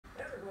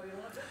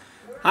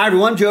Hi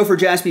everyone, Joe for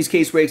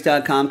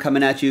JaspysCaseBreaks.com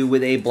coming at you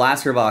with a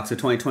blaster box of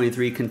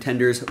 2023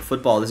 Contenders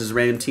football. This is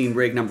random team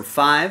break number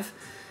 5.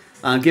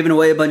 Giving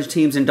away a bunch of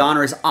teams in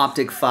Donruss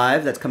Optic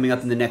 5. That's coming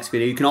up in the next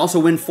video. You can also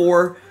win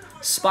 4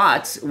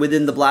 spots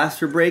within the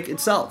blaster break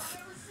itself.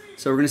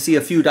 So we're going to see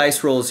a few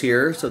dice rolls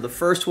here. So the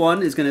first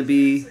one is going to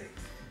be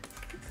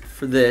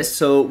for this.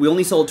 So we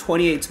only sold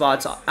 28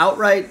 spots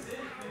outright.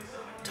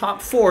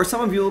 Top 4,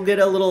 some of you will get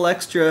a little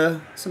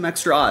extra, some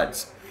extra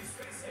odds.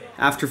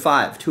 After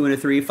 5, 2 and a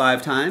 3,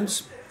 5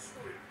 times.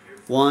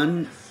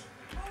 1,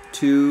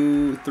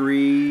 2,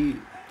 3,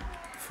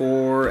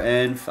 4,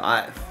 and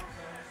 5.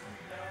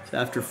 So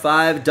after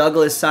 5,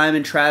 Douglas,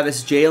 Simon,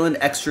 Travis, Jalen,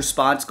 extra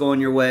spots going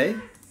your way.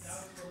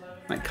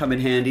 Might come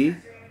in handy a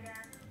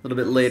little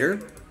bit later.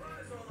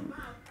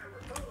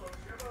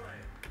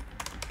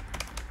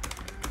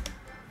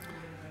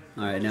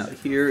 All right, now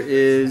here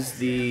is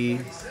the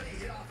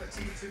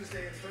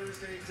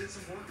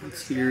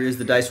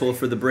dice roll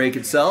for the break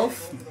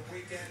itself.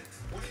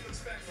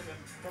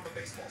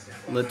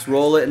 Let's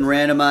roll it and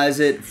randomize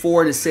it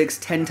 4 to 6,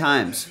 10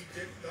 times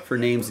for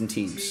names and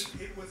teams. 2,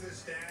 3.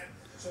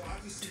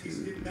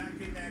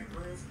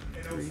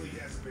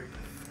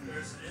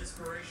 There's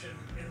inspiration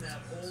in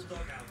that whole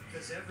dugout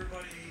because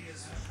everybody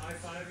is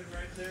high-fiving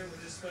right there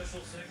with his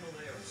special signal.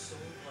 They are so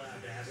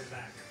glad to have it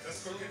back.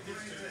 Let's go get great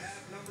to have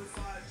number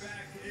 5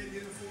 back in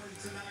uniform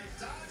tonight.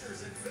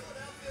 Dodgers and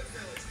Philadelphia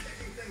Phillies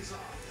kicking things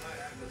off right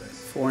after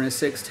this. 4 and a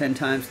 6, 10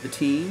 times the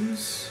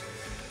teams.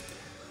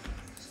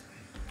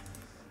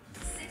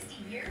 60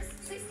 years,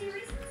 60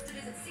 reasons to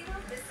visit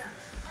SeaWorld this summer.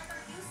 Like our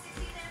new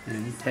 60th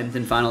anniversary. And 10th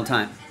and final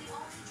time. And the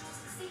all-new Jewels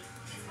to See is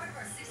part of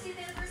our 60th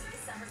anniversary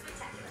summer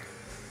spectacular.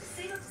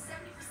 Save up to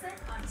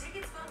 70% on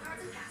tickets, phone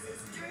cards, and passes.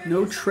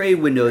 No trade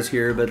windows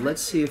here, but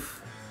let's see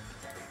if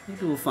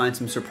maybe we'll find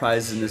some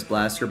surprises in this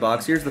blaster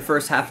box. Here's the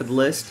first half of the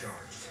list.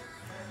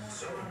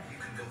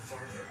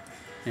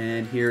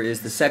 And here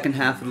is the second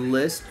half of the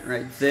list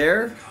right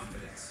there.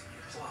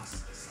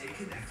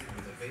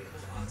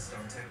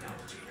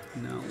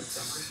 Now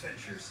let's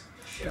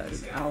got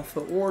an alpha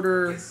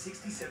order. Let's get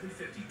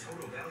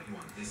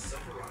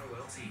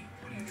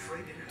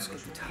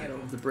the title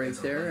of the break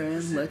there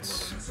and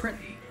let's print.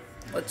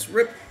 Let's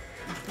rip.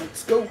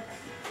 Let's go.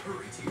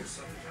 Hurry to your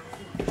Southern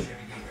California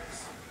Chevy dealers.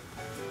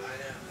 I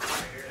know. I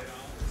hear it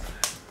all the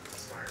time.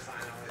 Smart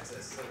Final, it's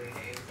a silly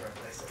name for a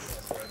place that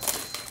sells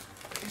groceries.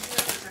 Did you know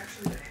it's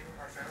actually the name of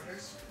our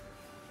founders?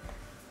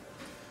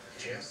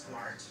 Jim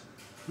Smart.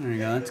 There you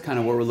go. That's kind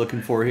of what we're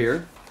looking for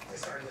here. They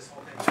started this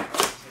whole thing in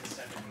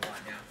 1971.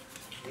 Now,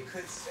 you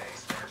could say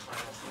Smart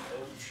Final's the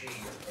OG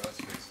of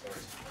grocery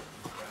stores.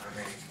 But I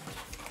mean,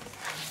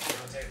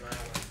 don't take my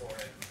word for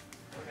it.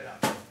 Look it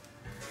up.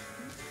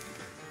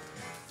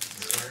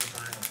 Smart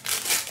Final.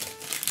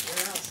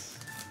 Where else?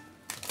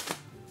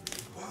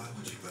 Why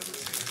would you rather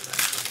take it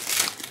back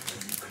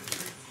when you can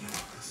drink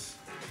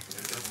Hermosa?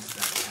 The devil's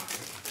back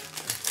pocket.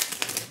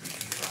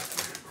 Beefy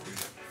 5-player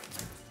burrito.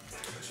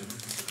 Specialty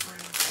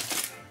supreme.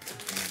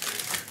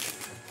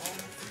 And all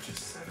for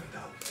just $7.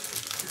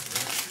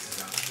 It's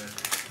not better.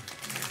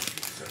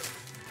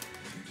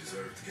 You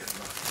deserve to get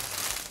lucky.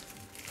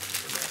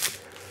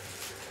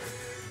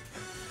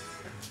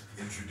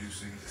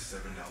 Introducing the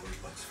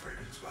 $7 Lux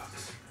Fragrance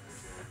Box.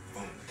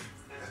 Only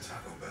at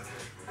Taco Bell.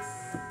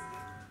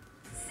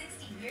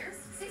 60 years,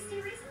 60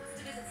 reasons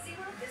to visit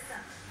SeaWorld this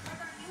summer. Like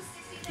our new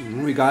 60th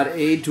anniversary. We got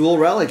a dual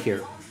relic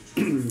here.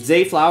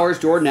 Zay Flowers,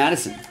 Jordan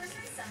Addison. Summer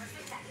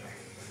spectacular.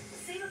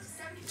 Save up to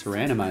 70% It's a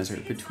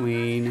randomizer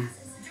between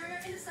during our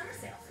end of summer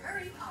sale.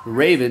 Hurry. the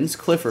Ravens,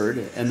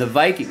 Clifford, and the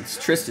Vikings,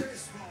 Tristan.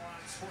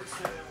 Sports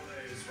Sale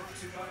is brought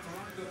to you by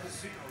Morongo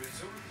Casino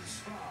Resort and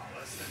Spa.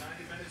 Less than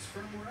 90 minutes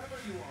from wherever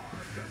you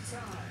are. Good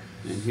time.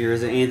 And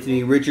here's an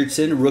Anthony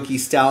Richardson, Rookie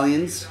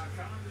Stallions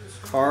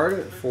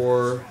card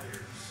for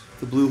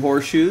the Blue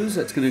Horseshoes.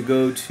 That's going to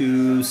go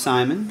to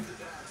Simon.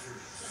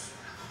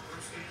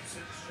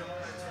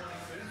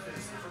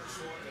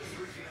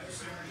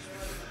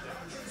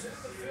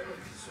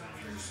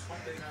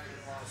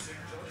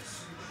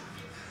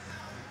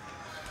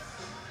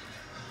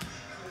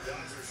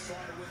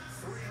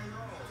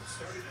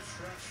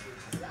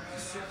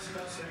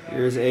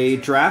 Here's a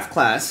draft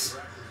class,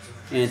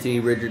 Anthony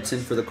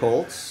Richardson for the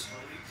Colts.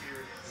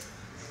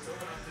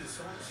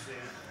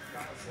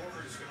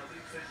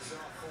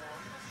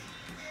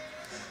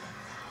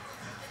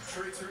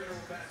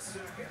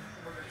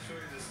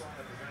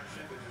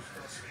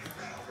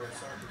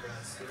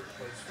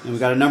 And we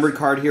got a numbered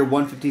card here,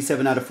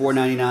 157 out of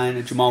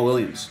 499, Jamal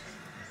Williams.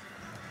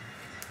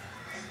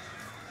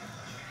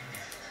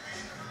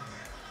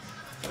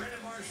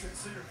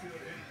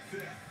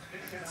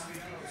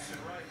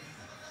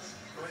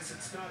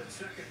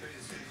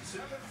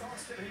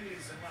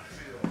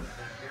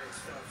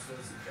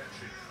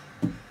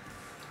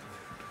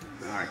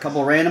 All right, a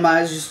couple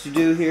randomizers to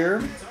do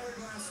here.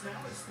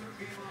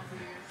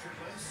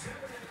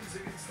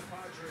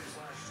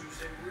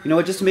 You know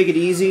what, just to make it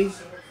easy,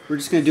 we're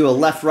just going to do a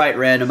left-right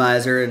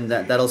randomizer, and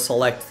that'll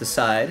select the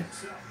side.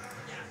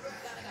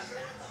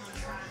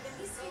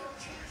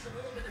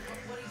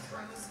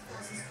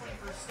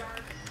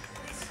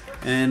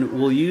 And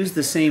we'll use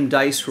the same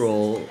dice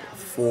roll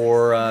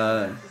for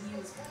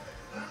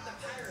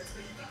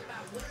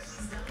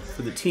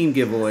the team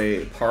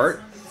giveaway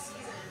part.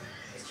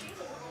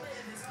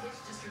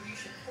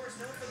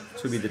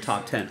 This would be the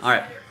top 10. All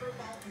right.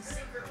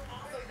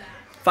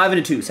 5 and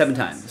a 2, 7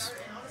 times.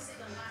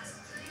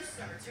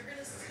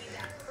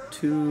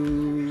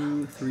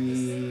 2,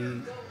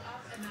 3,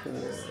 4,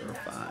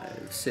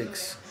 5,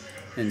 6,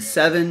 and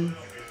 7.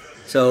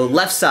 So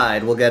left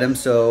side will get him.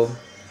 So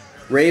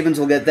Ravens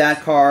will get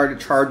that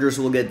card. Chargers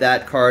will get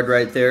that card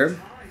right there.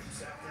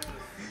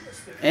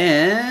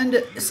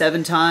 And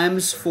 7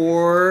 times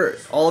for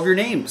all of your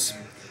names.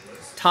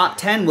 Top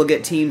 10 will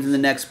get teams in the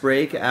next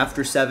break.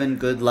 After 7,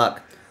 good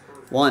luck.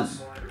 1,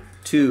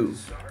 2,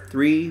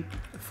 3,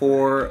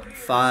 4,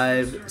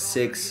 5,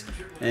 6,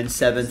 and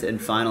 7th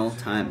and final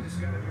time.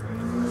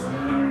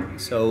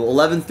 So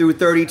 11 through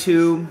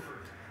 32,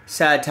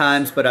 sad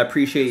times, but I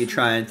appreciate you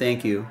trying.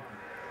 Thank you.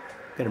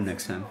 Get them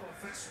next time.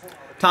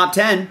 Top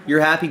 10,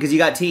 you're happy because you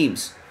got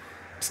teams.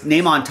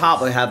 Name on top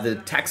will have the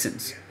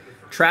Texans.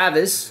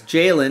 Travis,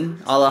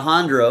 Jalen,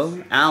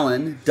 Alejandro,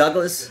 Allen,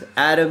 Douglas,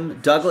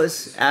 Adam,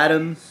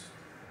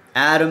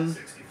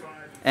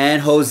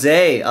 and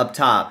Jose up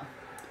top.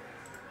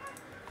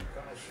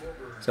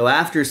 So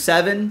after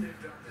 7,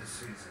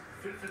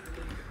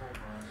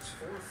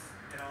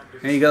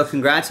 there you go.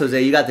 Congrats, Jose.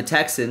 You got the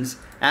Texans.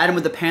 Adam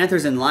with the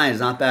Panthers and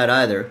Lions. Not bad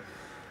either.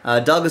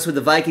 Douglas with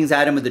the Vikings.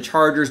 Adam with the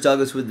Chargers.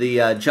 Douglas with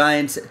the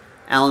Giants.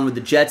 Allen with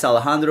the Jets.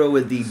 Alejandro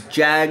with the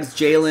Jags.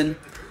 Jalen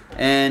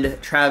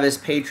and Travis,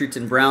 Patriots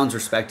and Browns,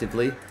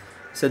 respectively.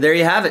 So there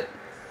you have it.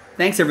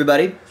 Thanks,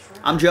 everybody.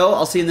 I'm Joe.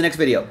 I'll see you in the next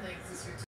video.